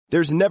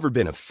There's never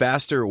been a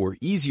faster or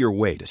easier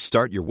way to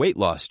start your weight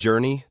loss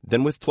journey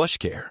than with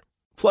PlushCare.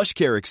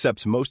 PlushCare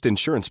accepts most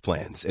insurance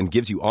plans and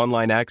gives you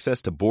online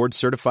access to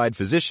board-certified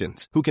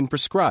physicians who can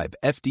prescribe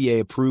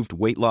FDA-approved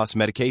weight loss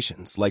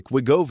medications like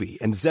Wegovy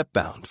and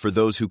Zepbound for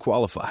those who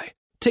qualify.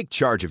 Take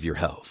charge of your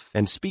health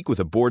and speak with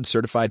a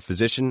board-certified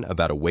physician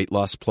about a weight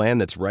loss plan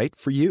that's right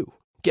for you.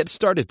 Get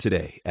started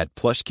today at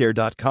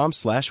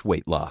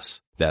plushcare.com/weight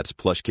loss. That's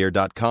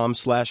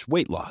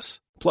plushcare.com/weight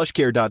loss.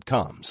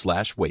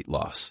 plushcare.com/weight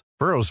loss.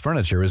 Burrow's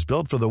furniture is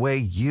built for the way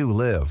you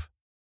live.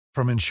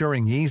 From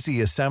ensuring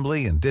easy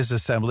assembly and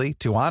disassembly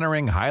to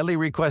honoring highly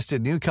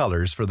requested new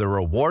colors for their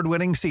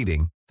award-winning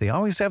seating, they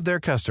always have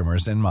their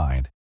customers in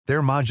mind.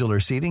 Their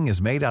modular seating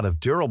is made out of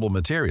durable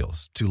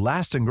materials to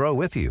last and grow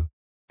with you.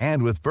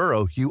 And with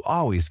Burrow, you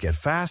always get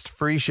fast,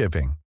 free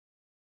shipping.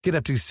 Get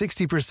up to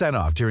 60%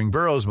 off during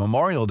Burrow's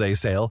Memorial Day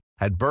sale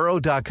at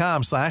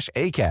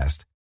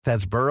burrow.com/ACAST.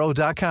 That's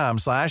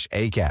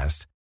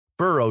burrow.com/ACAST.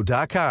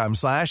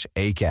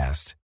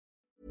 burrow.com/ACAST.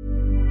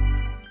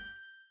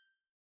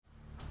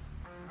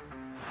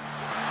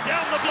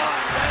 Down the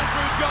blind,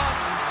 Andrew John.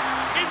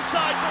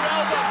 Inside for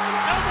Albert.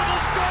 Albert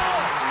will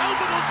score.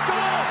 Albert will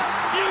score.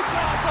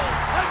 Newcastle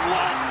have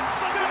won.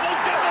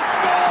 Biddle's going to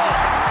score.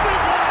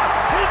 Fiddler.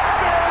 It's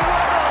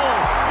farewell.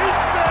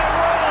 It's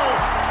farewell.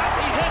 And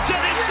he hits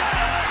it. He's got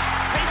it.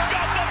 He's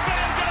got the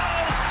field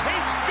goal.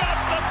 He's got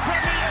the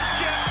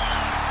premiership.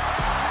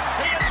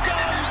 He has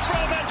gone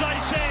from, as I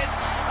said,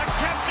 a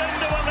captain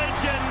to a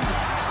legend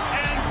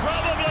and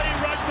probably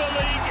rugby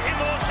league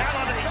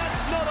immortality.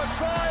 That's not a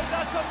try.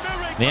 That's a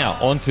miracle. Now,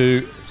 on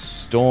to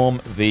Storm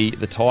v.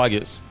 the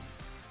Tigers.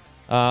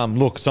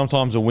 Look,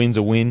 sometimes a win's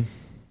a win.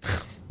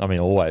 I mean,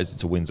 always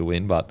it's a win's a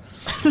win, but...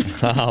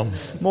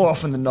 more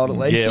often than not, at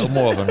least. Yeah,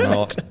 more often than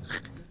not.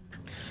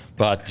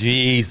 But,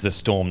 geez, the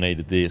Storm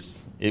needed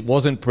this. It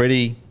wasn't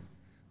pretty.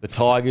 The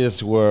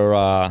Tigers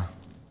were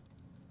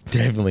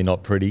definitely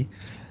not pretty.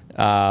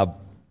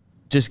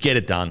 Just get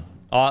it done.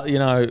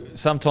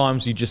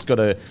 Sometimes you just got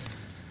to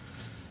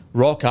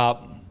rock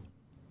up.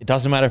 It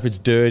doesn't matter if it's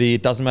dirty.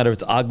 It doesn't matter if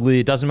it's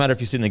ugly. It doesn't matter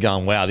if you're sitting there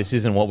going, wow, this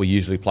isn't what we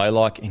usually play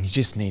like. And you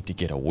just need to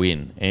get a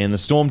win. And the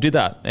Storm did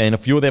that. And a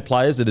few of their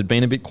players that had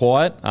been a bit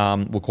quiet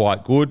were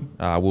quite good.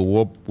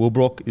 Will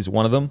Wilbrook is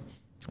one of them.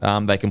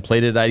 They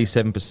completed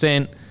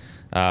 87%.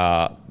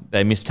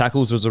 Their missed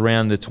tackles was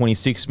around the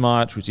 26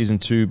 march, which isn't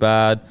too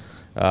bad.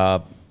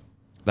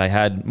 They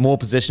had more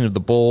possession of the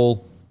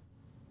ball.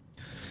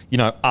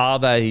 Are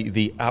they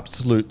the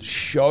absolute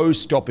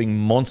show-stopping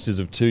monsters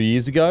of 2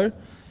 years ago?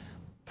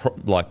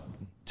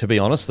 To be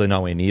honest, they're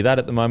nowhere near that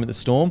at the moment, the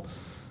Storm.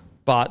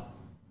 But,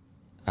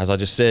 as I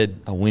just said,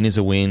 a win is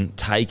a win.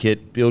 Take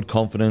it, build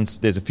confidence.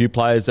 There's a few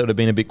players that would have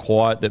been a bit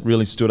quiet that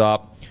really stood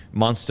up.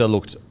 Munster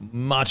looked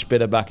much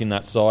better back in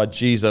that side.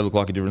 Geez, they look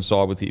like a different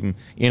side with him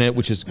in it,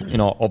 which is an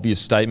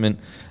obvious statement.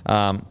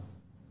 A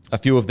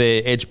few of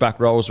their edge back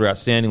roles were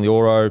outstanding.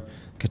 Lioro,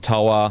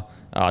 Katoa,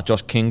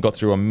 Josh King got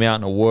through a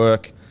mountain of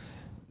work.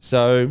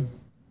 So,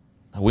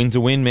 a win's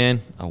a win,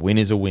 man. A win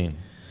is a win.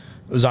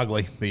 It was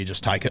ugly, but you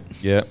just take it.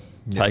 Yeah,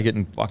 take it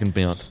and fucking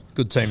bounce.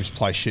 Good teams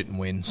play shit and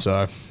win,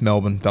 so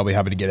Melbourne, they'll be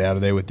happy to get out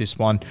of there with this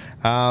one.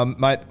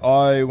 Mate,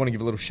 I want to give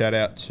a little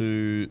shout-out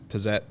to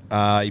Pizzette.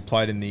 He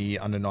played in the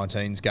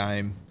under-19s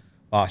game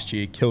last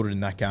year, killed it in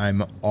that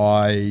game.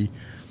 I'd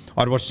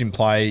watched him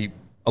play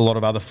a lot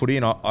of other footy,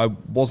 and I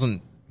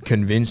wasn't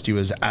convinced he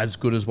was as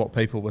good as what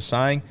people were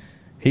saying.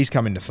 He's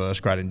come into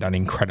first grade and done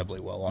incredibly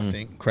well, I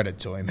think. Credit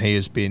to him. He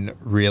has been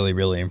really,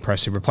 really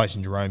impressive,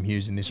 replacing Jerome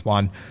Hughes in this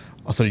one.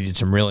 I thought he did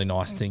some really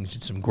nice things,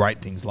 did some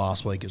great things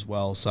last week as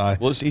well. So,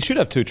 well, he should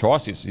have 2 try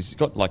assists. He's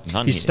got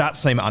none. His stats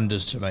seem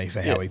unders to me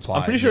for how he played.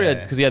 I'm pretty sure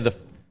because he had the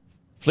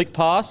flick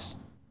pass,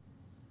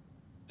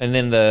 and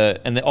then so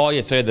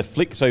he had the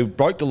flick. So he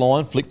broke the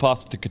line, flick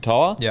pass to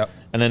Katoa. Yep.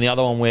 And then the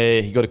other one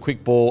where he got a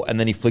quick ball and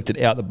then he flicked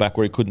it out the back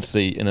where he couldn't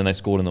see, and then they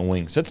scored in the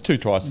wing. So that's 2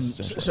 try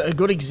assists. So a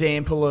good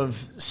example of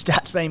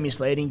stats being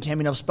misleading,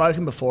 Cam. I've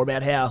spoken before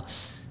about how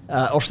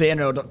obviously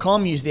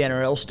NRL.com use the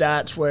NRL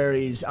stats,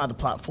 whereas other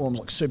platforms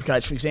like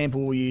Supercoach, for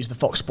example, will use the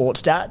Fox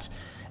Sports stats.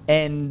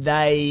 And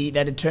they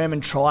determine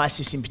try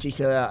assists in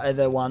particular are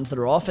the ones that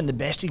are off. And the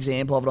best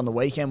example of it on the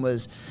weekend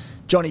was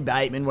Johnny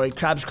Bateman, where he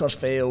crabs across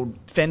field,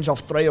 fends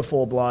off 3 or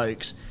 4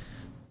 blokes,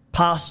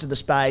 passes to the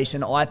space,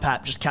 and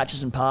IPAP just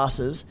catches and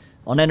passes.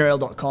 On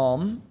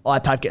NRL.com,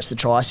 IPAP gets the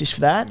try assist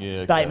for that. Yeah,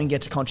 okay. Bateman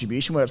gets a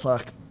contribution where it's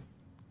like,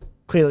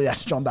 clearly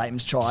that's John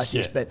Bateman's try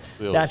assist, but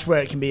clearly. That's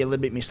where it can be a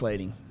little bit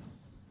misleading.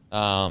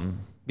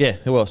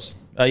 Who else?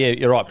 Yeah,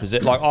 you're right,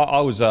 Prezet.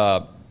 I was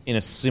in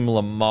a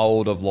similar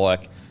mould of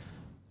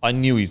I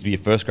knew he'd be a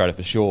first grader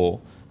for sure,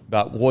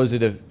 but was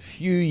it a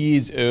few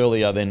years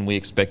earlier than we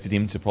expected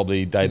him to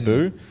probably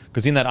debut?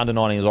 Because in that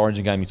under-19s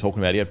Origin game you're talking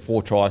about, he had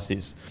 4 try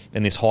assists,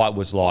 and this height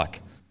was I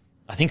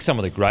think some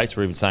of the greats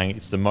were even saying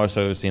it's the most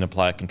I've ever seen a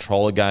player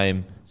control a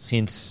game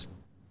since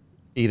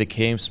either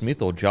Cam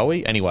Smith or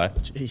Joey. Anyway.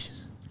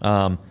 Jesus.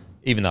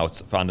 Even though it's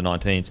for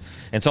under-19s.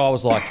 And so I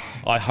was like,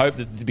 I hope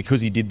that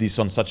because he did this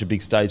on such a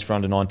big stage for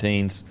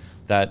under-19s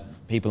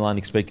that people aren't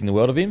expecting the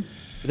world of him.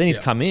 But then he's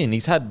come in.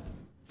 He's had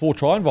 4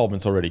 try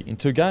involvements already in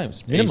 2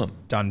 games, minimum.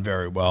 He's done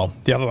very well.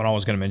 The other one I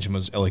was going to mention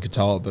was Eli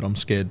Katoa, but I'm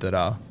scared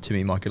that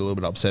Timmy might get a little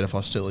bit upset if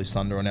I steal his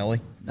thunder on Eli.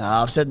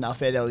 Nah, I've said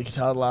enough about Eli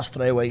Katoa the last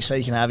 3 weeks, so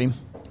you can have him.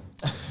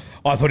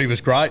 I thought he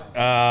was great.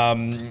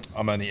 I'm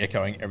only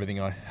echoing everything.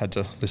 I had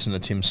to listen to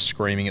Tim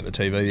screaming at the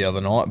TV the other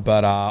night,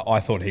 but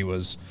I thought he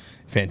was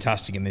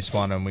fantastic in this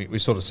one. And we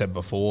sort of said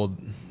before,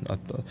 might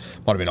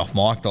have been off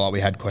mic, like we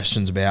had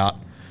questions about,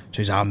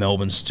 geez, are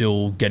Melbourne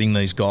still getting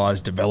these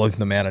guys, developing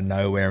them out of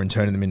nowhere and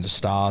turning them into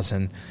stars?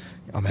 And,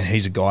 I mean,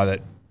 he's a guy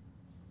that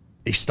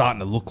he's starting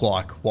to look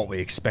like what we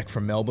expect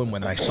from Melbourne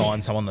when they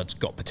sign someone that's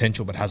got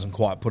potential but hasn't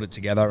quite put it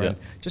together. And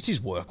just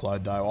his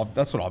workload, though,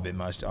 that's what I've been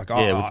most... Like,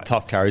 with the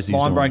tough carries he's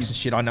line doing. breaks and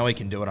shit, I know he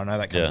can do it. I know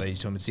that comes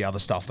easy to him. It's the other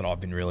stuff that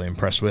I've been really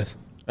impressed with.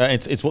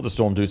 It's what the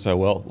Storm do so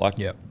well. Like,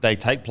 they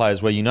take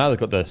players where you know they've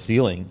got the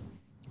ceiling,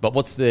 but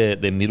what's their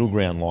middle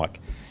ground like?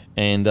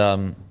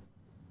 And...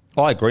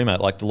 I agree, mate.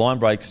 Like, the line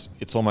breaks,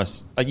 it's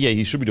almost...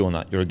 you should be doing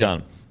that. You're a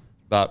gun.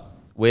 But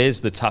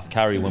where's the tough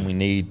carry when we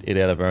need it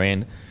out of our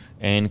end?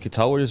 And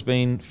Katoa has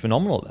been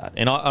phenomenal at that.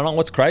 And I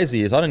what's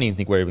crazy is I don't even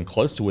think we're even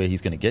close to where he's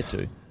going to get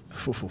to.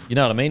 You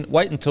know what I mean?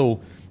 Wait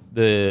until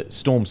the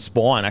Storm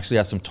spine actually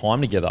has some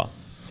time together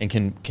and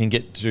can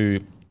get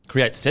to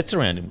create sets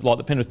around him, like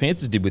the Penrith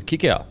Panthers did with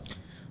Kickout.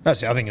 That's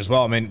the other thing as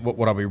well. I mean,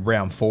 what'll be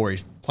round 4?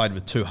 He's played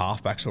with 2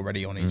 halfbacks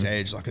already on his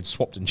edge. Like, it's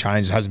swapped and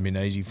changed. It hasn't been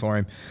easy for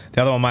him.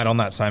 The other one, mate, on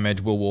that same edge,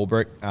 Will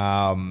Warbrick.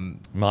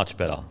 Much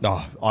better.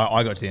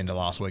 I got to the end of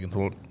last week and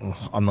thought,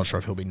 I'm not sure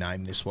if he'll be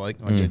named this week.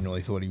 I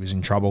genuinely thought he was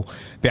in trouble.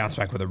 Bounced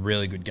back with a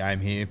really good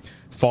game here.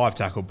 5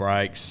 tackle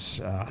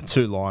breaks,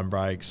 2 line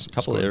breaks.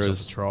 Couple of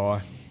errors.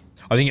 Try.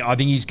 I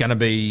think he's going to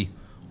be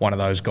one of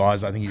those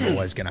guys. I think he's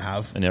always going to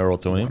have an error or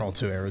two in him. 1 or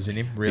 2 errors in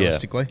him,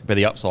 realistically. Yeah, but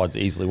the upside's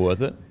easily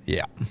worth it.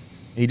 Yeah.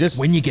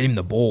 When you get him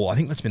the ball, I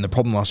think that's been the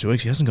problem the last few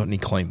weeks. He hasn't got any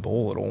clean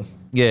ball at all.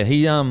 Yeah,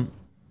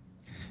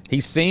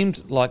 he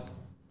seemed like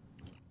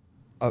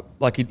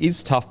it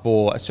is tough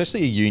for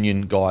especially a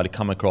union guy to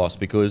come across,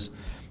 because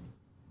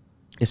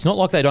it's not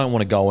like they don't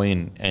want to go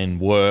in and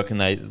work, and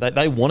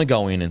they want to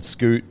go in and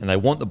scoot, and they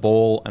want the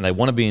ball and they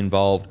want to be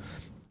involved.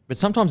 But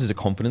sometimes it's a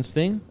confidence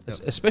thing,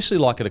 especially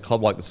like at a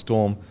club like the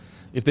Storm.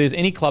 If there's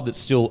any club that's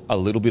still a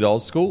little bit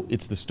old school,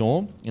 it's the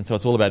Storm. And so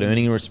it's all about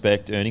earning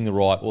respect, earning the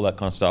right, all that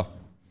kind of stuff.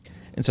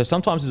 And so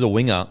sometimes as a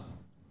winger,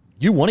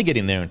 you want to get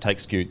in there and take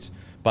scoots,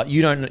 but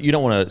you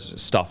don't want to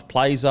stuff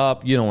plays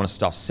up, you don't want to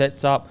stuff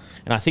sets up.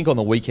 And I think on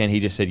the weekend he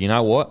just said, you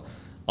know what,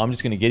 I'm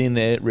just going to get in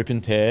there, rip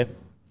and tear,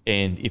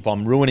 and if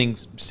I'm ruining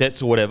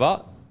sets or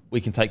whatever,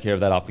 we can take care of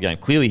that after the game.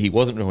 Clearly he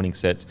wasn't ruining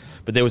sets,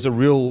 but there was a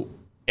real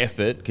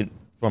effort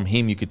from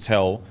him, you could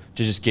tell,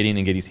 to just get in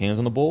and get his hands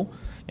on the ball.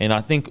 And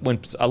I think when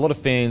a lot of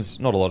fans,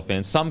 not a lot of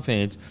fans, some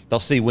fans, they'll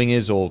see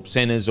wingers or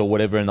centres or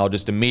whatever, and they'll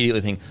just immediately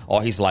think, oh,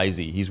 he's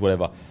lazy, he's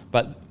whatever.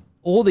 But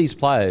all these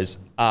players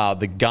are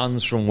the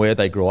guns from where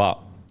they grew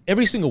up.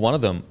 Every single one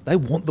of them, they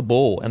want the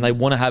ball and they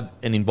want to have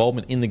an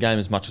involvement in the game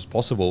as much as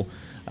possible.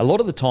 A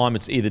lot of the time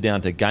it's either down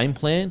to game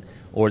plan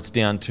or it's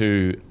down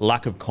to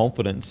lack of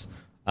confidence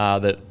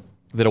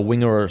that a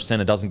winger or a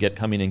centre doesn't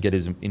come in and get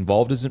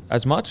involved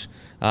as much.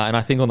 And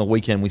I think on the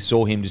weekend we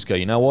saw him just go,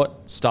 you know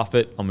what, stuff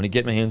it, I'm going to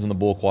get my hands on the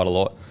ball quite a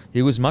lot.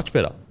 He was much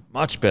better,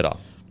 much better.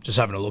 Just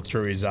having a look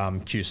through his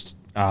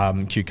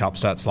Q Cup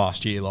stats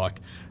last year,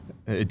 like,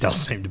 it does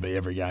seem to be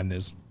every game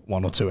there's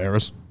 1 or 2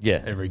 errors.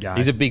 Yeah. Every game.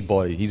 He's a big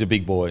boy.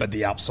 But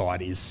the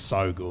upside is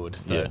so good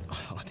that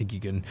I think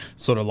you can,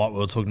 sort of like we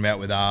were talking about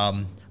with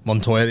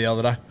Montoya the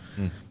other day,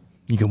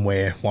 you can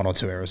wear 1 or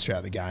 2 errors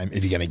throughout the game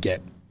if you're going to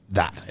get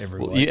that every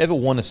week. You ever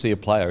want to see a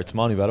player, it's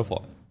Manu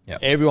Vatuvei. Yep.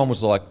 Everyone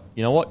was like,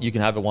 you know what, you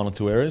can have 1 or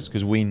 2 errors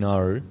because we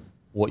know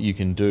what you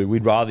can do.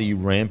 We'd rather you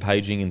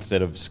rampaging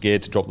instead of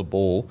scared to drop the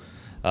ball.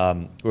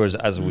 Whereas,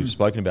 as we've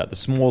spoken about, the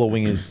smaller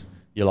wingers,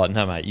 you're like,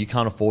 no, mate, you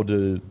can't afford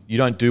to, you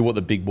don't do what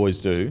the big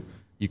boys do.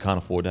 You can't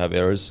afford to have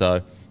errors.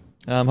 So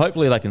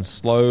hopefully they can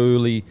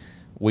slowly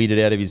weed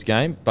it out of his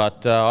game.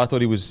 But I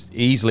thought he was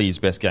easily his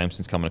best game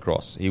since coming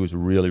across. He was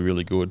really,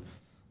 really good.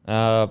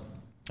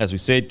 As we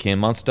said, Cam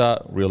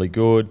Munster, really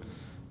good.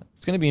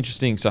 It's going to be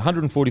interesting. So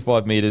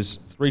 145 metres,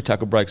 3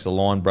 tackle breaks, a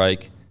line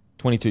break,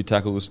 22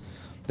 tackles.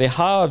 Their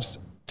halves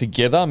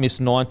together missed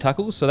 9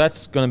 tackles, so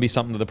that's going to be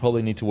something that they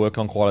probably need to work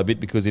on quite a bit,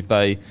 because if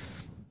they,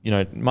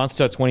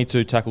 Munster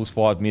 22 tackles,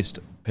 5 missed,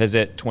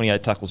 Pezet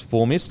 28 tackles,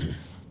 4 missed.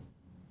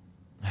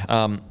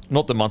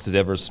 Not that Munster's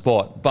ever a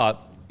spot,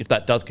 but if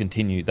that does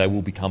continue, they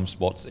will become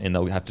spots and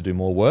they'll have to do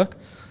more work.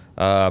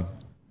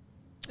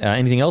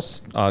 Anything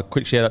else?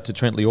 Quick shout out to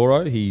Trent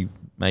Lioro. He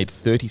made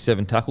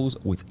 37 tackles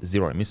with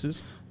 0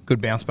 misses.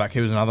 Good bounce back. He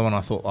was another one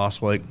I thought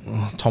last week.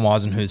 Tom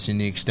Eisenhuth's in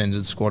the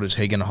extended squad. Is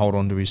he going to hold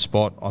on to his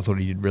spot? I thought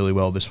he did really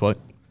well this week.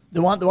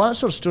 The one that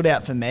sort of stood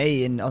out for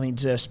me, and I think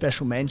it's a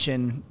special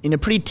mention, in a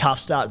pretty tough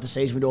start of the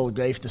season, we'd all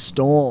agree, for the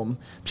Storm,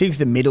 particularly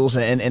the middles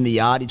and the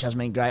yardage has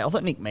been great. I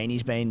thought Nick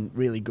Meaney's been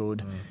really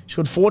good. He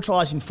scored 4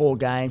 tries in 4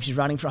 games. He's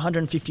running for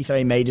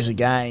 153 metres a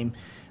game.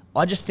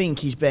 I just think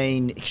he's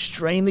been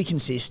extremely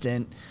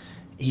consistent.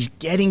 He's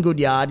getting good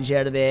yardage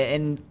out of there.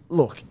 And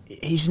look,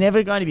 he's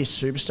never going to be a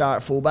superstar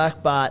at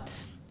fullback, but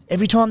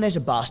every time there's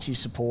a bust, he's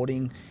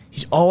supporting.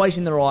 He's always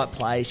in the right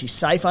place. He's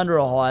safe under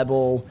a high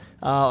ball.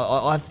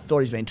 I thought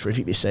he's been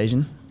terrific this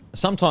season.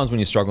 Sometimes when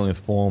you're struggling with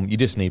form, you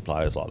just need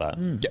players like that.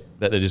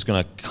 That they're just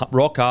going to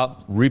rock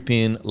up, rip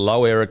in,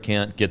 low error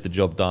count, get the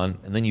job done,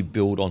 and then you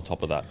build on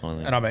top of that kind of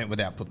thing. And I mean,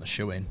 without putting the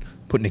shoe in,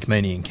 put Nick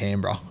Meaney in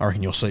Canberra, I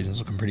reckon your season's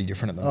looking pretty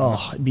different at the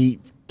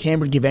moment.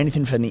 Canberra would give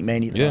anything for Nick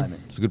Meaney at the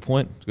moment. It's a good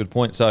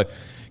point. So,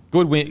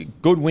 good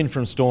win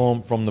from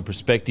Storm from the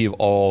perspective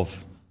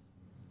of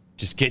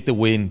just get the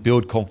win,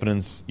 build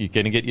confidence. You're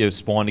going to get your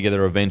spine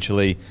together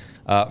eventually.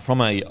 From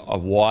a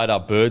wider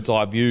bird's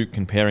eye view,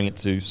 comparing it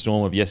to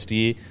Storm of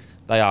yesteryear,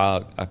 they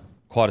are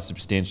quite a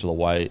substantial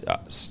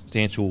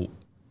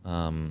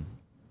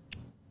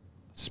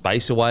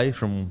space away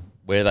from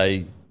where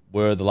they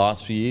were the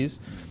last few years.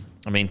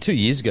 I mean, 2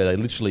 years ago,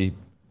 2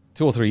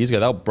 or 3 years ago,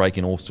 they were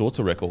breaking all sorts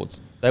of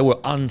records. They were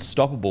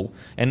unstoppable.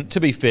 And to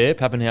be fair,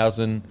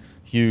 Pappenhausen,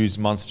 Hughes,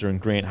 Munster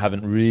and Grant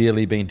haven't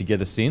really been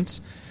together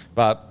since.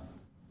 But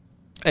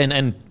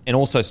and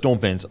also Storm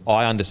fans,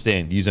 I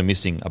understand yous are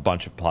missing a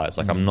bunch of players.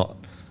 Like I'm not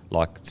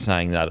like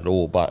saying that at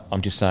all, but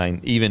I'm just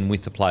saying even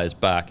with the players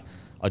back,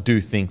 I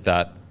do think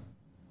that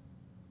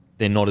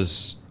they're not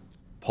as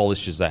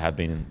polished as they have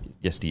been in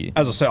yesteryear.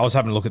 As I said, I was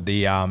having a look at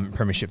the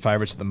premiership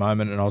favourites at the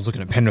moment, and I was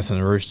looking at Penrith and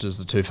the Roosters,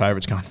 the two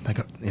favourites, going,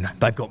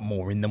 they've got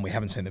more in them. We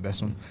haven't seen the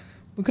best one.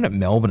 Looking at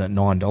Melbourne at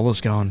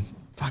 $9, going,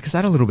 fuck, is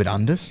that a little bit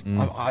unders?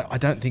 I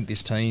don't think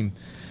this team,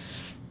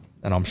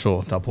 and I'm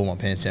sure they'll pull my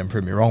pants down and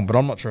prove me wrong, but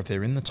I'm not sure if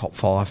they're in the top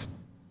 5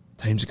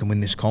 teams that can win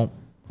this comp.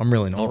 I'm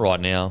really not. Not right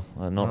now.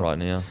 Right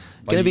now.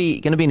 Going to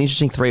be an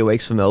interesting 3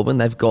 weeks for Melbourne.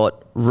 They've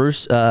got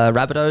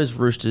Rabbitohs,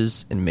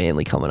 Roosters, and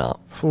Manly coming up.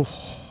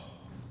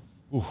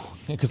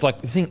 Because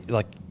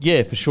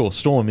for sure,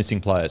 Storm are missing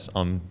players.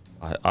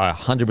 I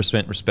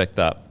 100% respect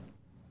that.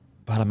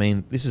 But I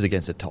mean, this is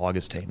against a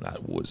Tigers team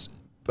that was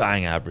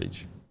bang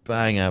average.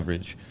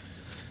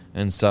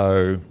 And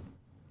so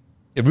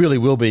it really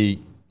will be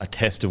a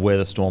test of where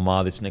the Storm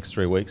are this next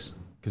 3 weeks.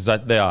 Because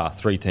there are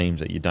 3 teams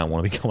that you don't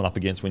want to be coming up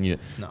against when you're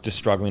just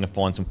struggling to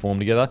find some form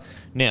together.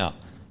 Now,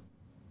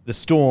 the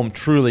Storm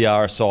truly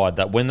are a side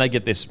that when they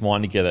get their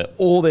spine together,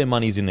 all their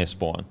money's in their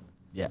spine.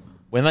 Yeah.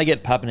 When they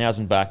get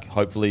Pappenhausen back,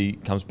 hopefully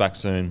comes back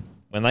soon.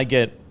 When they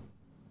get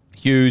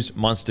Hughes,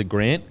 Munster,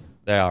 Grant,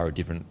 they are a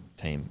different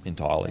team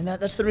entirely. And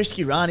that's the risk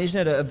you run,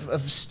 isn't it,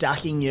 of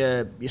stacking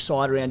your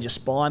side around your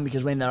spine,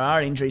 because when there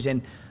are injuries,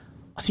 and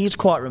I think it's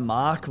quite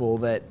remarkable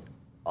that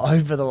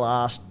over the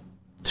last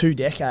 2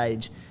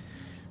 decades,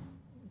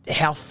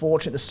 how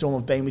fortunate the Storm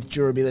have been with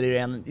durability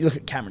around. You look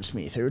at Cameron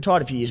Smith, who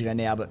retired a few years ago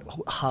now, but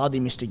hardly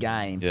missed a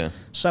game. Yeah.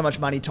 So much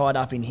money tied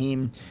up in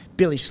him.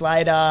 Billy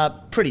Slater,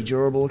 pretty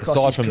durable across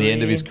Aside his from career. the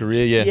end of his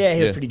career, yeah. Yeah,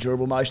 he was pretty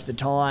durable most of the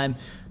time.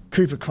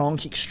 Cooper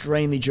Cronk,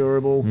 extremely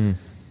durable.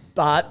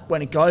 But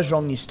when it goes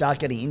wrong, you start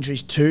getting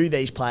injuries to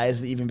these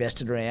players that you've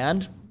invested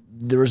around.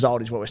 The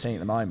result is what we're seeing at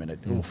the moment.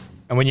 Oof.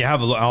 And when you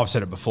have a look, I've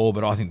said it before,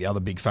 but I think the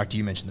other big factor,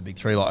 you mentioned the big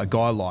 3, like a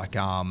guy like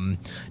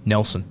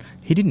Nelson,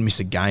 he didn't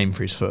miss a game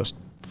for his first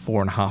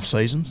 4.5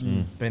 seasons,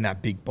 being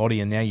that big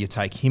body, and now you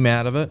take him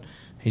out of it.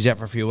 He's out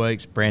for a few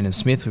weeks. Brandon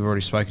Smith, we've already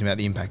spoken about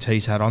the impact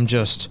he's had. I'm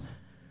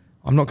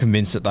not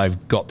convinced that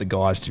they've got the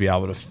guys to be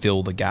able to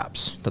fill the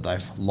gaps that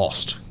they've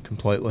lost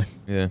completely.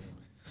 Yeah.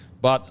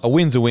 But a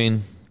win's a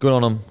win. Good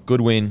on them.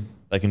 Good win.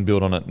 They can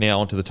build on it. Now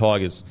onto the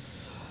Tigers.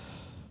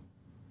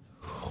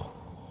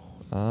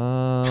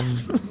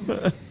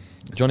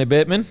 Johnny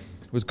Bateman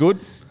was good.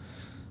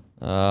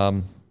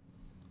 I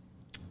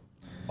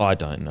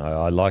don't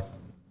know. I like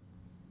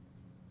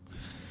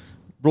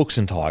Brooks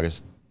and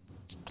Tigers.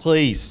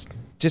 Please,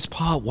 just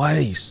part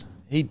ways.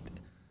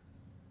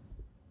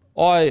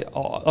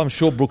 I'm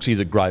sure Brooksy's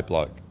a great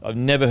bloke. I've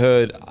never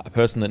heard a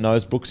person that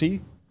knows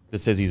Brooksy that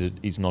says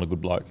he's not a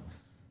good bloke.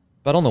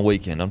 But on the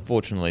weekend,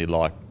 unfortunately,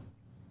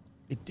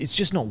 it's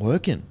just not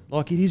working.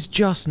 It is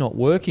just not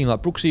working.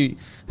 Brooksy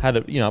had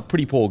a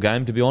pretty poor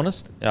game, to be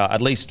honest, at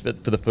least for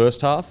the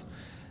first half.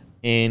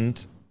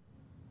 And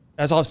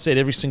as I've said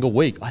every single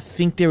week, I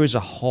think there is a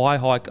high.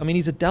 I mean,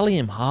 he's a Dally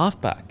M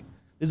halfback.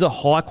 There's a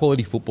high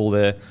quality football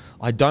there.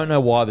 I don't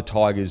know why the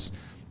Tigers,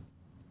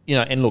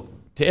 and look,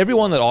 to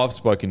everyone that I've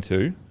spoken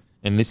to,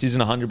 and this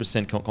isn't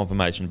 100%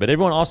 confirmation, but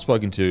everyone I've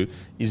spoken to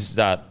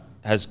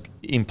has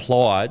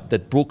implied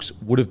that Brooks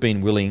would have been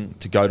willing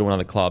to go to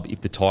another club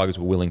if the Tigers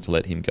were willing to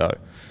let him go.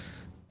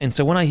 And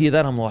so when I hear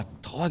that, I'm like,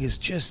 Tigers,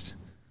 just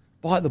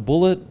bite the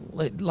bullet,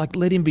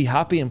 let him be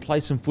happy and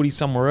play some footy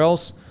somewhere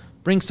else,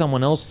 bring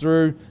someone else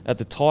through at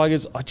the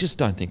Tigers. I just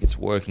don't think it's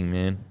working,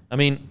 man. I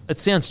mean, it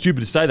sounds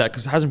stupid to say that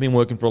because it hasn't been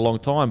working for a long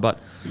time, but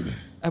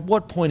at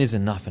what point is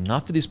enough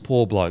for this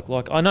poor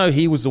bloke? I know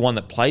he was the one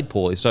that played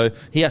poorly, so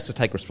he has to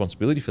take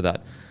responsibility for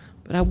that.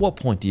 But at what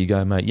point do you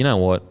go, mate, you know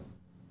what?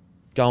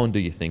 Go and do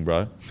your thing,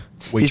 bro.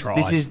 This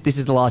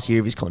is the last year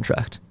of his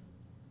contract.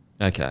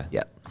 Okay.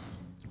 Yeah.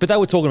 But they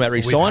were talking about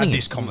We've re-signing had him.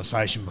 this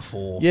conversation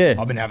before. Yeah.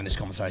 I've been having this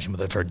conversation with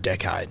her for a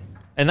decade.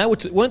 And they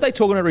weren't they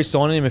talking about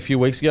re-signing him a few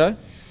weeks ago?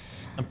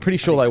 I'm pretty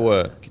sure they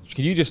were.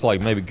 Could you just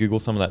maybe Google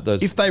some of that?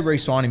 Those. If they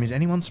re-sign him, is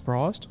anyone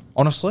surprised?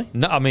 Honestly,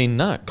 No, I mean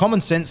no. common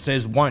sense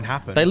says won't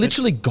happen. They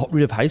literally got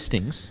rid of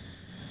Hastings.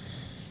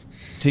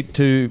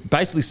 To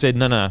basically said,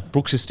 no,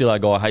 Brooks is still our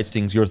guy.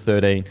 Hastings, you're a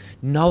 13,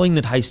 knowing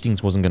that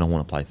Hastings wasn't going to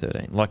want to play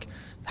 13.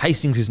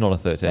 Hastings is not a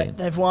 13.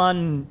 They've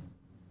won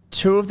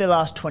 2 of their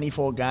last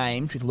 24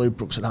 games with Luke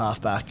Brooks at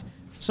halfback.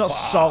 It's not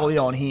solely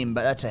on him,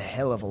 but that's a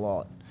hell of a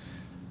lot.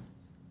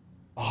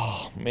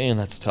 Oh man,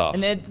 that's tough.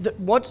 And then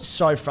what's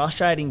so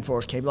frustrating for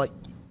us, Keith,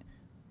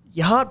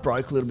 your heart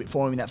broke a little bit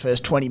for him in that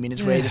first 20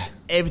 minutes where just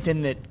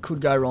everything that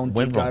could go wrong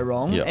did go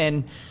wrong. Yeah.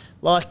 And,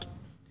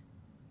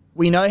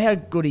 we know how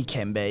good he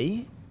can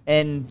be.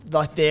 And,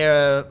 there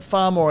are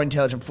far more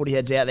intelligent footy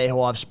heads out there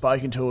who I've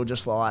spoken to who are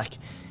just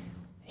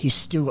he's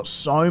still got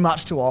so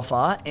much to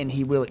offer and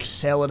he will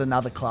excel at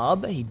another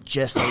club. He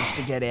just needs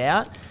to get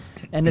out.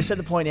 And it's at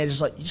the point now, you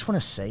just want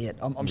to see it.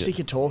 I'm sick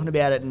of talking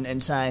about it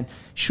and saying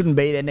shouldn't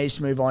be there, needs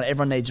to move on.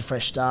 Everyone needs a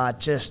fresh start.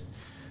 Just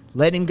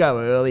let him go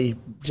early.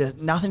 Just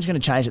nothing's going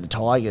to change at the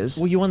Tigers.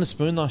 Well, you won the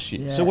spoon last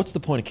year, Yeah. so what's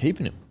the point of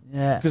keeping him?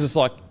 Yeah. Because it's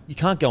you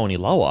can't go any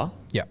lower.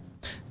 Yeah.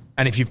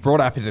 And if you've brought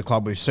Appy to the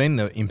club, we've seen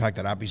the impact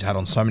that Appy's had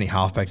on so many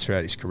halfbacks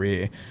throughout his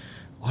career.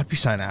 I'd be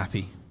saying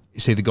Appy,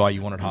 is he the guy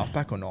you wanted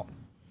halfback or not?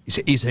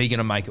 Is he going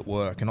to make it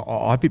work? And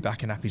I'd be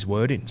backing Appy's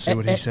word in, see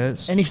what he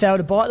says. And if they were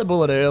to bite the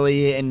bullet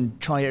early and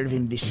try and get rid of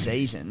him this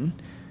season,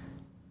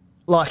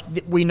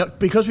 we know,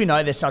 because we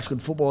know there's such a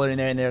good footballer in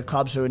there and there are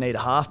clubs who need a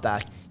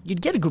halfback,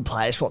 you'd get a good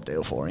player swap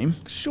deal for him.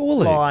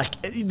 Surely.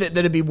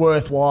 That'd be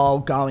worthwhile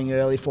going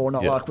early for,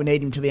 not we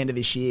need him to the end of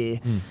this year.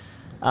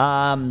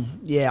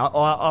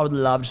 I would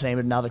love to see him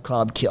at another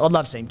club. I'd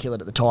love to see him kill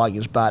it at the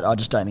Tigers, but I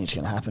just don't think it's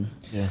going to happen.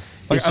 Yeah.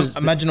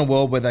 Imagine a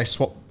world where they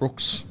swap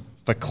Brooks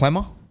for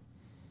Clemmer.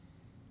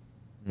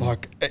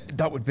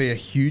 That would be a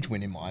huge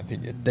win in my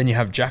opinion. Then you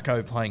have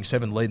Jacko playing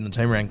 7, leading the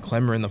team around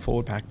Clemmer in the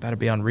forward pack. That'd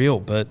be unreal.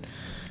 But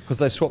because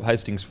they swapped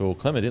Hastings for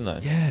Clemmer, didn't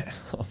they? yeah,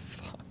 Oh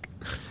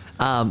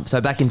fuck.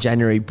 So back in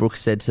January,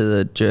 Brooks said to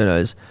the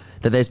journos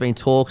that there's been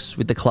talks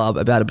with the club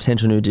about a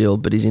potential new deal,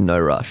 but he's in no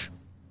rush.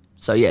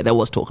 So yeah, there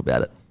was talk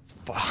about it.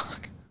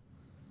 Fuck.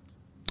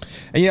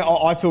 and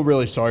I feel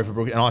really sorry for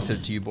Brooks. And I said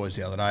it to you boys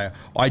the other day.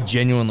 I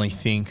genuinely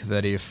think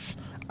that if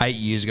 8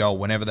 years ago,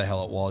 whenever the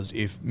hell it was,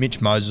 if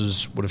Mitch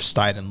Moses would have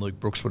stayed and Luke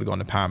Brooks would have gone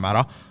to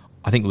Parramatta,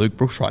 I think Luke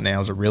Brooks right now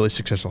is a really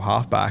successful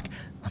halfback.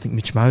 I think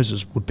Mitch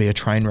Moses would be a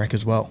train wreck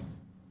as well.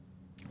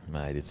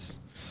 Mate,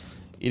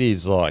 it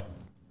is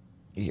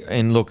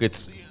and look,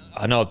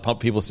 I know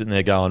people sitting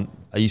there going,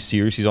 are you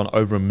serious? He's on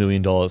over $1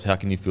 million. How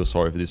can you feel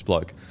sorry for this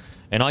bloke?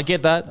 And I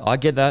get that. I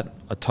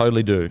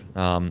totally do.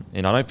 And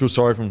I don't feel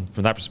sorry from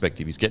that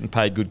perspective. He's getting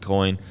paid good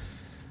coin.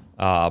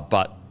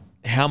 But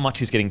how much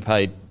he's getting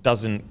paid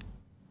doesn't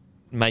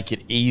make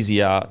it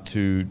easier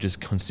to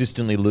just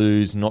consistently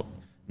lose, not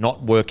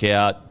work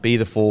out, be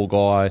the fall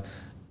guy.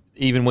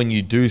 Even when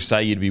you do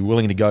say you'd be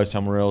willing to go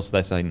somewhere else,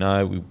 they say,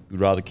 no, we'd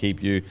rather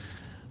keep you.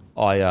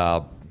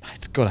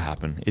 It's got to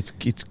happen. It's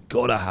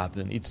got to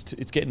happen.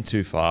 It's getting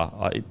too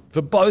far.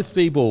 For both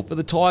people, for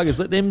the Tigers,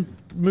 let them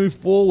move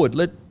forward.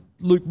 Let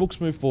Luke Brooks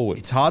move forward.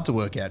 It's hard to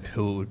work out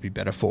who it would be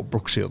better for,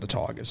 Brooksy or the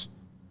Tigers.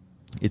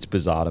 It's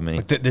bizarre to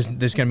me. There's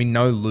going to be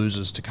no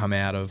losers to come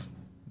out of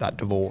that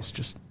divorce.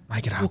 Just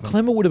make it happen. Well,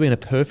 Clemmer would have been a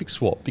perfect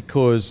swap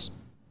because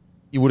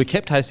you would have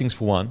kept Hastings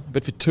for 1,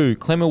 but for 2,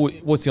 Clemmer,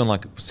 what's he on,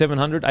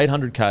 700,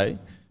 800K?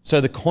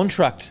 So the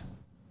contract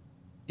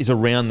is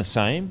around the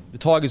same. The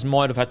Tigers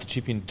might have had to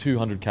chip in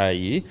 200K a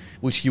year,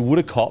 which you would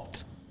have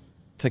copped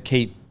to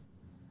keep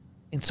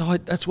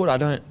inside. That's what I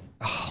don't...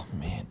 Oh,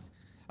 man.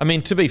 I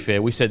mean, to be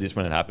fair, we said this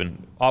when it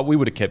happened. We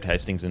would have kept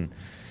Hastings and...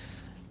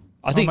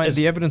 I think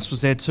the evidence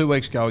was there 2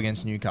 weeks ago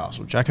against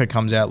Newcastle. Jacko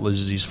comes out,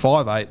 loses his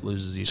 5'8",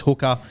 loses his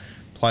hooker,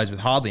 plays with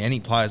hardly any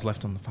players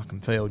left on the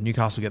fucking field.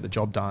 Newcastle get the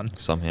job done.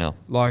 Somehow.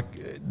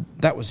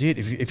 That was it.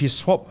 If you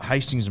swap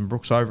Hastings and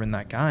Brooks over in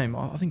that game,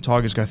 I think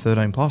Tigers go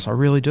 13+. I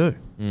really do.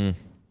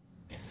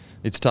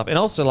 It's tough. And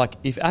also,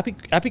 if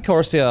Appy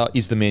Coruscant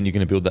is the man you're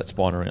going to build that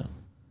spine around.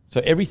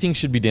 So everything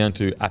should be down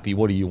to Appy,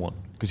 what do you want?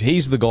 Because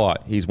he's the guy.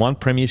 He's won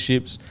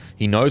premierships.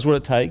 He knows what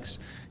it takes.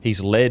 He's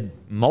led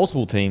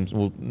multiple teams.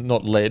 Well,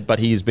 not led, but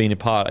he has been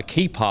a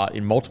key part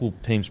in multiple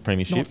teams'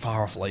 premiership. Not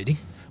far off leading.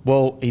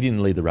 Well, he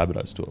didn't lead the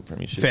Rabbitohs to a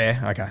premiership. Fair,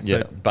 okay.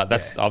 Yeah, but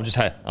that's...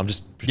 Yeah. I'm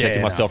just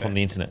protecting myself from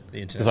the internet.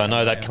 Because I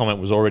know that comment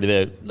was already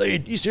there.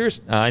 Lead, you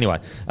serious? Anyway.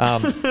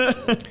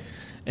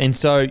 And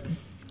so...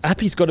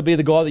 Appy's got to be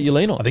the guy that you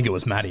lean on. I think it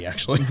was Matty,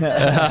 actually.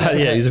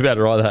 Yeah, he's about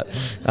to write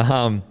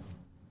that.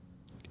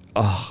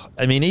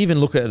 I mean, even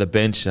look at the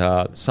bench.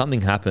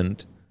 Something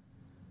happened,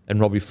 and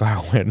Robbie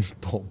Farrell went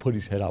and put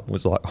his head up and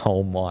was like,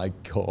 oh, my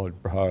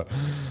God, bro.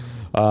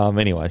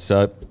 Anyway,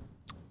 so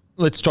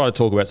let's try to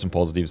talk about some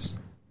positives.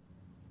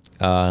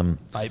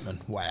 Bateman,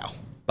 wow.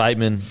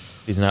 Bateman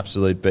is an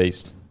absolute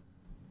beast.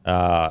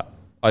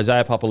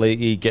 Isaiah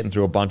Papali'i getting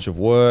through a bunch of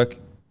work.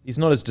 He's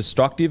not as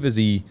destructive as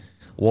he...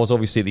 was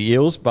obviously the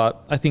Eels,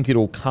 but I think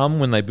it'll come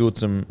when they build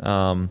some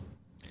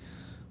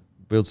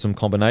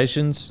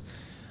combinations.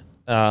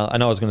 I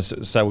know I was going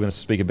to say we're going to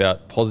speak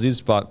about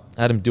positives, but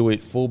Adam Doueihi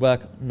at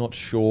fullback, not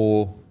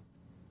sure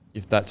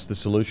if that's the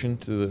solution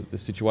to the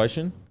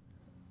situation.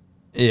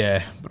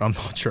 Yeah, but I'm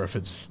not sure if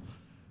it's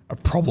a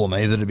problem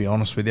either, to be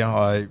honest with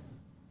you.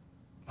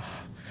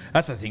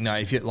 That's the thing, though.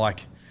 If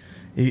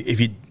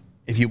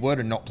you were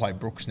to not play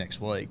Brooks next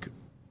week,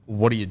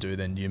 what do you do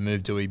then? Do you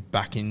move Doueihi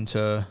back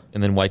into...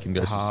 And then Wakeham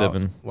goes to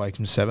 7.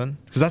 Wakeham 7?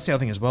 Because that's the other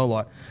thing as well.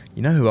 Like,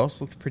 you know who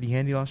else looked pretty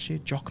handy last year?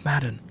 Jock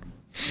Madden.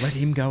 Let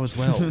him go as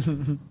well.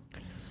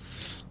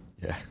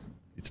 Yeah,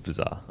 it's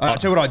bizarre. I'll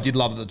tell you what I did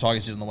love that the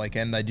Tigers did on the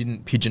weekend. They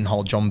didn't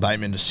pigeonhole John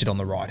Bateman to sit on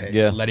the right edge.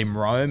 Yeah. They let him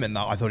roam, and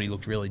I thought he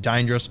looked really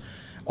dangerous.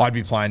 I'd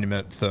be playing him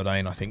at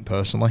 13, I think,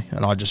 personally,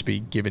 and I'd just be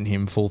giving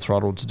him full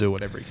throttle to do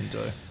whatever he can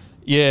do.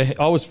 Yeah,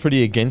 I was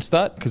pretty against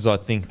that because I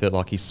think that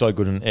like he's so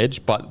good on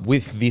edge, but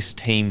with this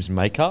team's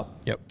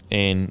makeup,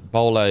 and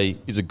Bole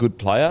is a good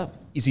player.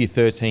 Is he a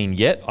 13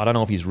 yet? I don't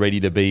know if he's ready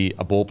to be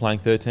a ball-playing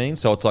 13.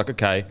 So it's like,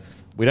 okay,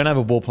 we don't have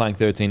a ball-playing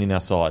 13 in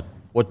our side.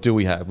 What do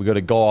we have? We've got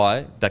a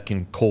guy that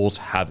can cause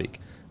havoc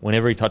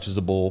whenever he touches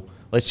the ball.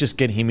 Let's just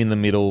get him in the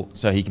middle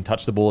so he can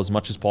touch the ball as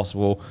much as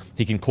possible.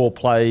 He can call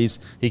plays.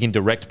 He can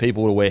direct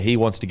people to where he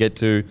wants to get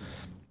to.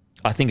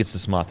 I think it's the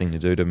smart thing to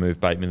do to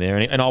move Bateman there.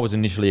 And I was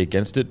initially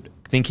against it,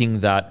 thinking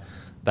that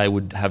they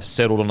would have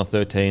settled on a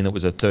 13 that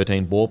was a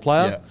 13 ball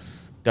player. Yeah.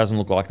 Doesn't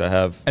look like they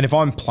have. And if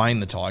I'm playing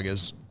the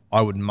Tigers,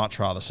 I would much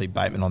rather see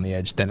Bateman on the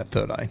edge than at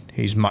 13.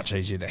 He's much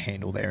easier to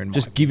handle there.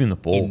 Just give him the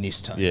ball. In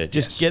this team. Yeah,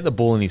 just get the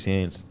ball in his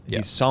hands. Yeah.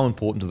 He's so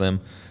important to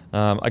them.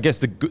 I guess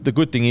the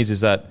good thing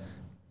is that,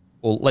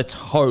 well, let's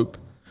hope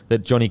that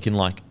Johnny can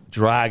like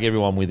drag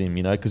everyone with him,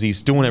 because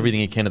he's doing everything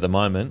he can at the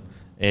moment.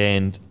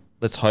 And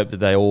let's hope that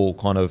they all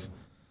kind of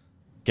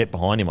get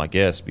behind him, I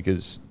guess,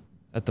 because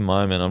at the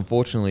moment,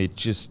 unfortunately, it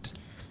just...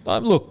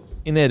 look,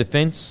 in their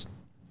defence,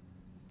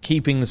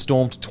 keeping the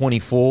Storm to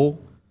 24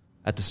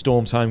 at the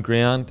Storm's home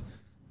ground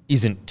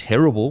isn't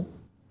terrible.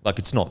 Like,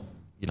 it's not,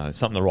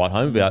 something to write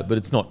home about, but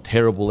it's not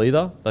terrible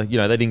either. Like,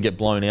 they didn't get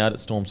blown out at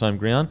Storm's home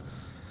ground.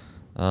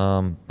 But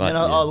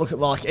I look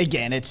at,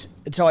 again, it's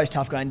always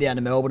tough going down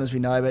to Melbourne, as we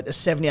know, but a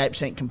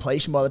 78%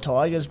 completion by the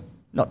Tigers,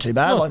 not too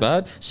bad. Not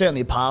bad.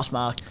 Certainly a pass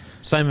mark.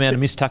 Same amount of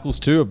missed tackles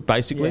too,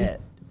 basically. Yeah,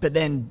 but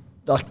then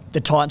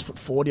the Titans put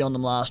 40 on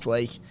them last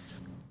week.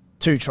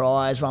 2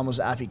 tries. One was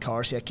Api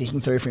Coruscant kicking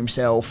through for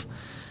himself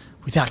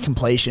without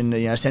completion.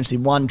 Essentially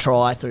 1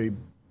 try through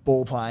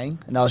ball playing,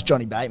 and that was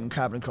Johnny Bateman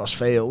crabbing across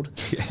field.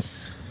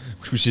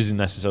 Which isn't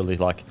necessarily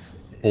like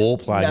ball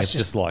playing. That's it's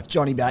just like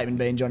Johnny Bateman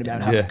being Johnny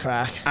Bateman having a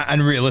crack.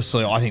 And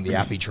realistically, I think the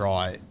Api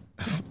try,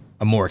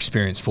 a more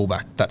experienced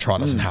fullback, that try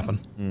doesn't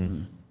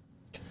happen.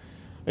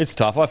 It's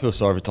tough. I feel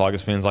sorry for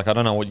Tigers fans. Like, I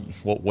don't know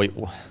what we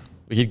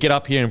could get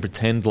up here and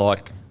pretend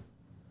like,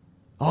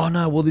 oh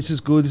no, well this is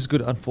good.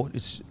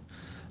 Unfortunately,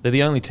 they're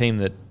the only team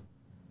that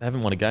they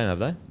haven't won a game, have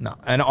they? No,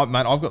 and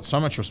mate, I've got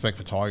so much respect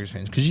for Tigers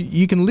fans because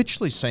you can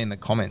literally see in the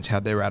comments how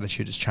their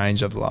attitude has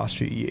changed over the last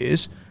few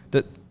years.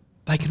 That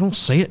they can all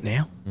see it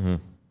now. Mm-hmm.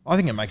 I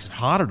think it makes it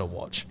harder to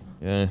watch.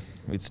 Yeah,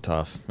 it's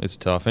tough. It's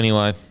tough.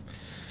 Anyway,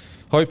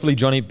 hopefully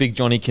Big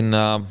Johnny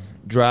can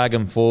drag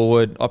them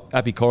forward.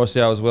 Api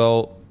Coruscant as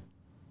well.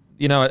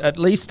 At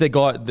least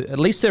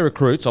their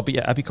recruits,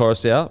 Api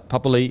Coruscant,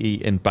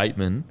 Papali'i and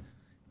Bateman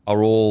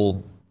are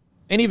all,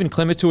 and even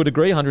Clement to a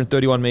degree,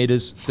 131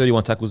 metres,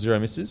 31 tackles, 0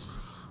 misses.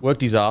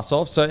 Worked his ass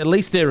off. So at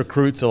least their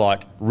recruits are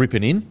like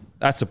ripping in.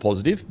 That's a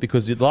positive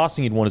because the last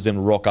thing you'd want is them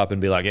to rock up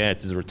and be like, yeah,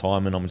 it's his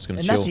retirement, I'm just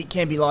going to chill. And it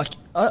can be like,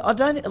 I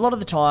don't, a lot of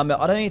the time,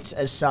 I don't think it's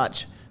as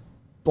such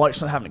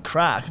blokes not having a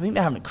crack. I think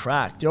they're having a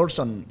crack. They're all just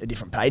on a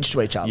different page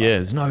to each other. Yeah,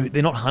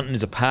 they're not hunting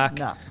as a pack.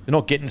 No. They're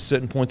not getting to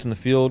certain points in the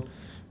field.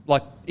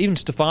 Like, even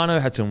Stefano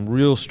had some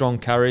real strong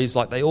carries.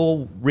 Like, they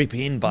all rip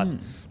in, but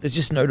there's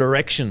just no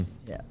direction.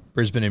 Yeah.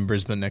 Brisbane in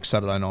Brisbane next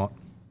Saturday night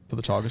for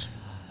the Tigers.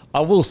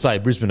 I will say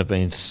Brisbane have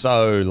been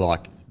so,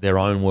 like, their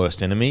own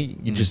worst enemy.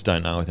 You just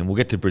don't know with them. We'll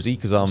get to Brizzy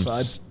because I'm...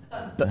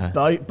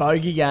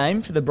 Bogey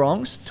game for the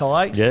Bronx,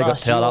 Tigers. Yeah, got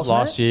towed up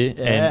last year.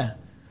 Yeah. And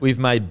we've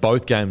made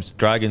both games,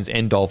 Dragons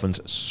and Dolphins,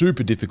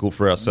 super difficult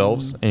for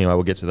ourselves. Anyway,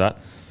 we'll get to that.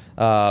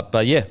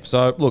 But, yeah,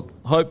 so, look,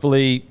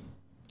 hopefully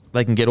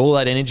they can get all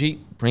that energy,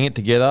 bring it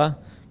together.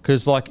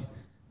 Because,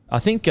 I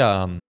think...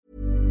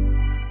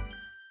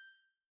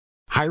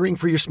 Hiring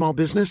for your small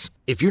business?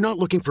 If you're not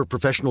looking for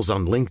professionals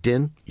on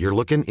LinkedIn, you're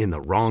looking in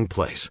the wrong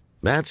place.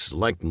 That's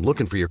like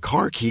looking for your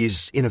car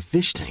keys in a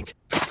fish tank.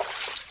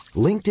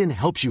 LinkedIn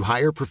helps you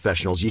hire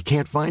professionals you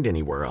can't find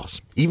anywhere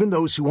else, even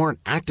those who aren't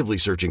actively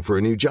searching for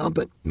a new job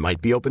but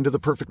might be open to the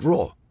perfect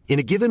role. In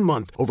a given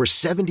month, over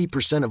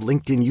 70% of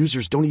LinkedIn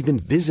users don't even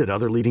visit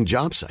other leading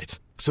job sites.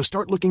 So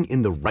start looking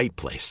in the right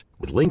place.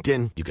 With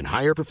LinkedIn, you can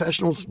hire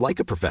professionals like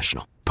a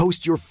professional.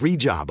 Post your free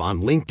job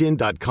on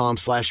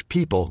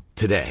linkedin.com/people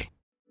today.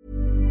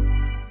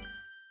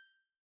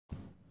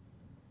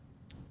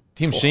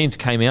 Tim Sheens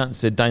came out and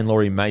said Dane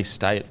Laurie may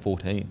stay at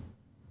 14.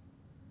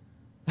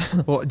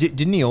 Well,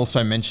 didn't he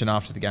also mention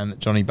after the game that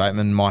Johnny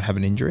Bateman might have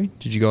an injury?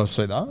 Did you guys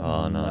see that?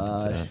 Oh, no. I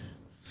didn't see that.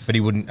 But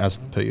he wouldn't, as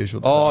per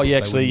usual. Oh, yeah,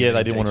 actually,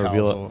 they didn't want to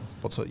reveal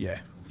it. Yeah.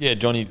 Yeah,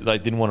 Johnny, they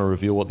didn't want to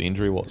reveal what the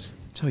injury was.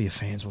 Tell your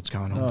fans what's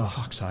going on, for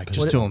fuck's sake.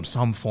 Just do them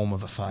some form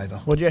of a favour.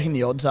 What do you reckon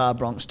the odds are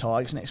Bronx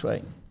Tigers next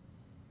week?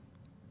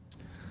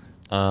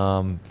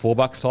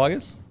 $4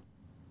 Tigers.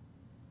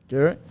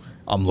 Guru?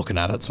 I'm looking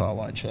at it, so I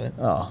won't cheat.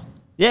 Oh.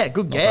 Yeah,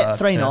 good get. bad,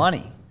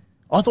 $3.90. yeah.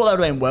 I thought that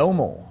would have been well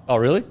more. Oh,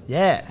 really?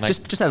 Yeah. Mate.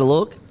 Just had a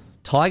look.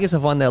 Tigers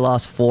have won their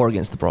last 4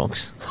 against the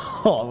Bronx.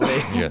 Holy.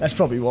 Yeah. That's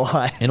probably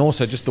why. And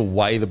also just the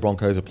way the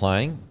Broncos are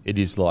playing, it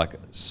is like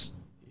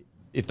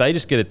if they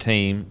just get a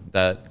team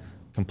that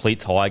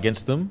completes high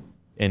against them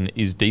and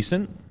is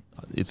decent,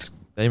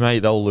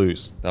 they'll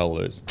lose. They'll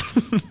lose.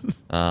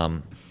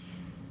 Because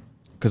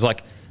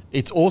like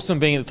it's awesome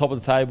being at the top of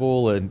the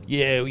table, and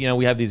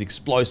we have these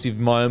explosive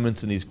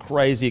moments and these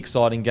crazy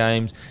exciting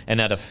games,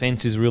 and our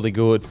defense is really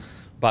good.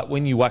 But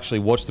when you actually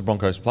watch the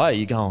Broncos play,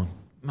 you're going,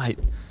 mate,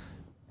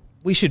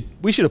 we should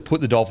have put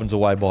the Dolphins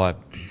away by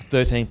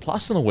 13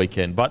 plus on the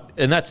weekend.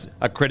 And that's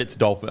a credit to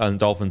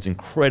Dolphins'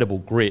 incredible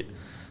grit.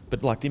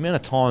 But like the amount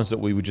of times that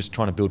we were just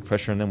trying to build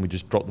pressure and then we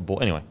just dropped the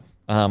ball. Anyway,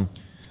 I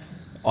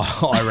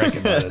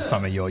reckon that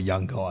some of your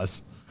young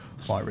guys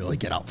might really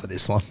get up for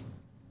this one.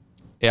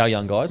 our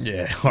young guys.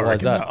 Yeah, Why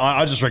is that?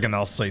 I just reckon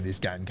they'll see this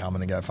game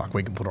coming and go, fuck,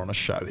 we can put on a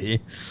show here.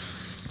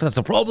 But that's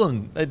the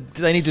problem.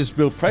 They need to just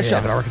build pressure.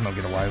 Yeah, but I reckon they'll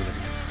get away with it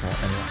against the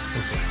top. Anyway,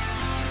 we'll see.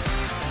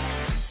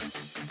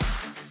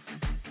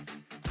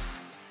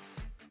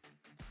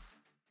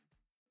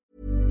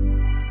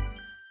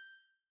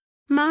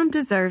 Mom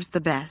deserves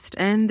the best,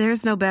 and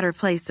there's no better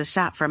place to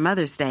shop for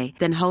Mother's Day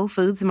than Whole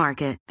Foods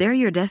Market. They're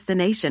your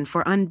destination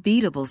for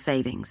unbeatable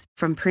savings,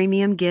 from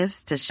premium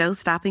gifts to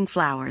show-stopping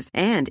flowers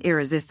and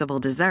irresistible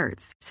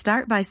desserts.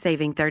 Start by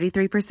saving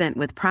 33%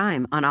 with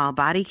Prime on all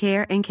body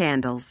care and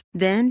candles.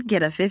 Then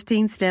get a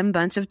 15-stem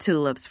bunch of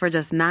tulips for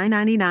just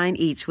 $9.99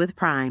 each with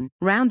Prime.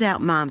 Round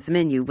out Mom's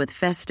menu with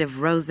festive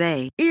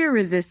rosé,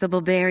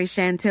 irresistible berry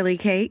chantilly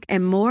cake,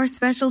 and more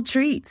special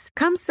treats.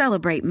 Come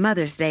celebrate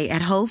Mother's Day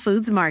at Whole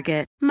Foods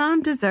Market.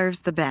 Mom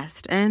deserves the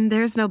best, and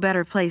there's no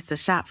better place to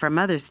shop for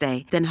Mother's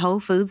Day than Whole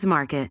Foods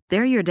Market.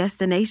 They're your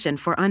destination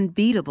for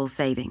unbeatable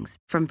savings,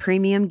 from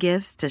premium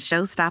gifts to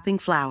show-stopping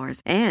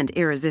flowers and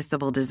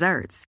irresistible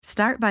desserts.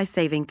 Start by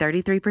saving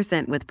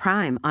 33% with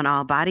Prime on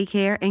all body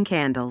care and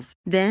candles.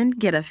 Then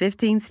get a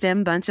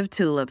 15-stem bunch of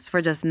tulips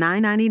for just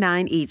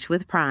 $9.99 each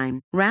with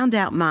Prime. Round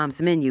out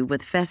Mom's menu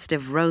with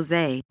festive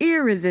rosé,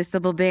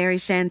 irresistible berry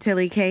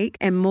chantilly cake,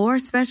 and more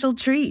special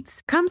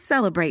treats. Come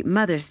celebrate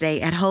Mother's Day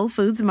at Whole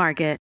Foods Market.